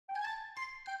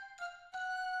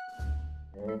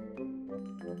Hello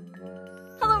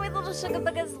my little sugar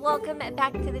buggers, welcome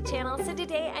back to the channel. So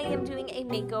today I am doing a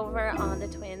makeover on the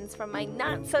twins from my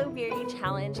not so very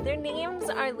challenge. Their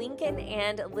names are Lincoln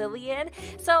and Lillian.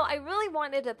 So I really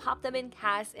wanted to pop them in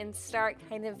cast and start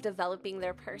kind of developing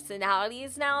their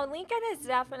personalities. Now Lincoln is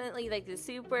definitely like the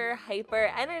super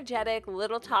hyper energetic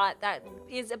little tot that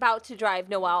is about to drive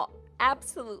Noel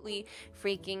absolutely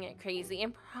freaking crazy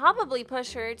and probably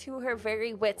push her to her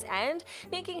very wit's end,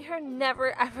 making her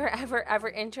never ever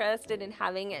interested in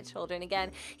having children again.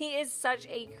 He is such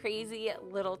a crazy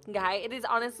little guy. It is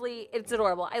honestly, it's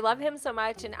adorable. I love him so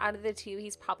much, and out of the two,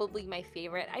 he's probably my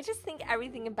favorite. I just think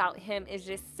everything about him is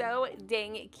just so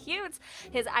dang cute.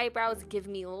 His eyebrows give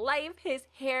me life. His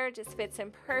hair just fits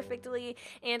him perfectly,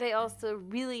 and I also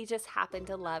really just happen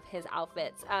to love his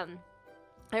outfits.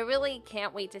 I really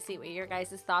can't wait to see what your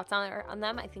guys' thoughts on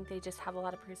them. I think they just have a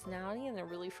lot of personality and they're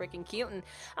really freaking cute, and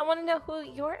I want to know who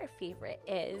your favorite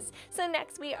is. So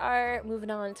next we are moving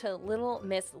on to little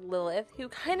Miss Lilith, who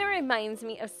kind of reminds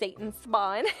me of Satan's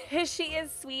spawn. She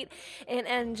is sweet and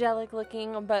angelic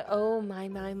looking, but oh my,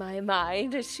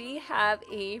 does she have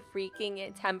a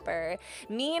freaking temper.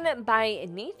 Mean by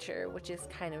nature, which is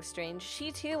kind of strange.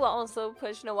 She too will also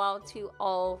push Noel to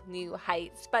all new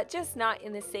heights, but just not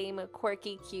in the same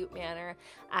quirky, cute manner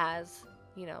as,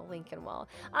 you know, Lincoln will.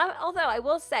 Although I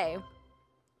will say,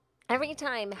 every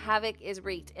time havoc is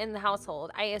wreaked in the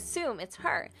household, I assume it's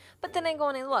her. But then I go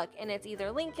and I look, and it's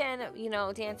either Lincoln, you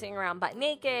know, dancing around butt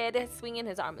naked, swinging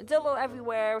his armadillo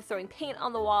everywhere, throwing paint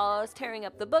on the walls, tearing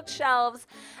up the bookshelves,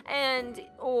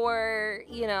 or,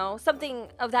 you know, something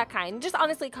of that kind. Just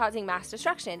honestly causing mass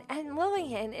destruction. And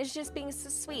Lillian is just being so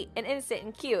sweet and innocent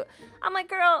and cute. I'm like,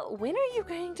 girl, when are you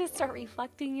going to start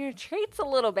reflecting your traits a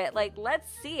little bit? Like, let's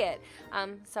see it.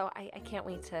 So I can't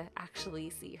wait to actually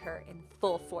see her in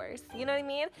full force. You know what I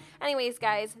mean? Anyways,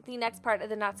 guys, the next part of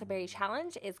the Not So Berry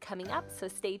Challenge is coming up, so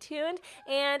stay tuned.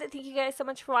 And thank you guys so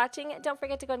much for watching. Don't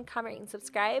forget to go and comment and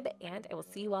subscribe, and I will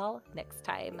see you all next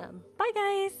time. Bye,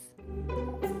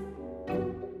 guys!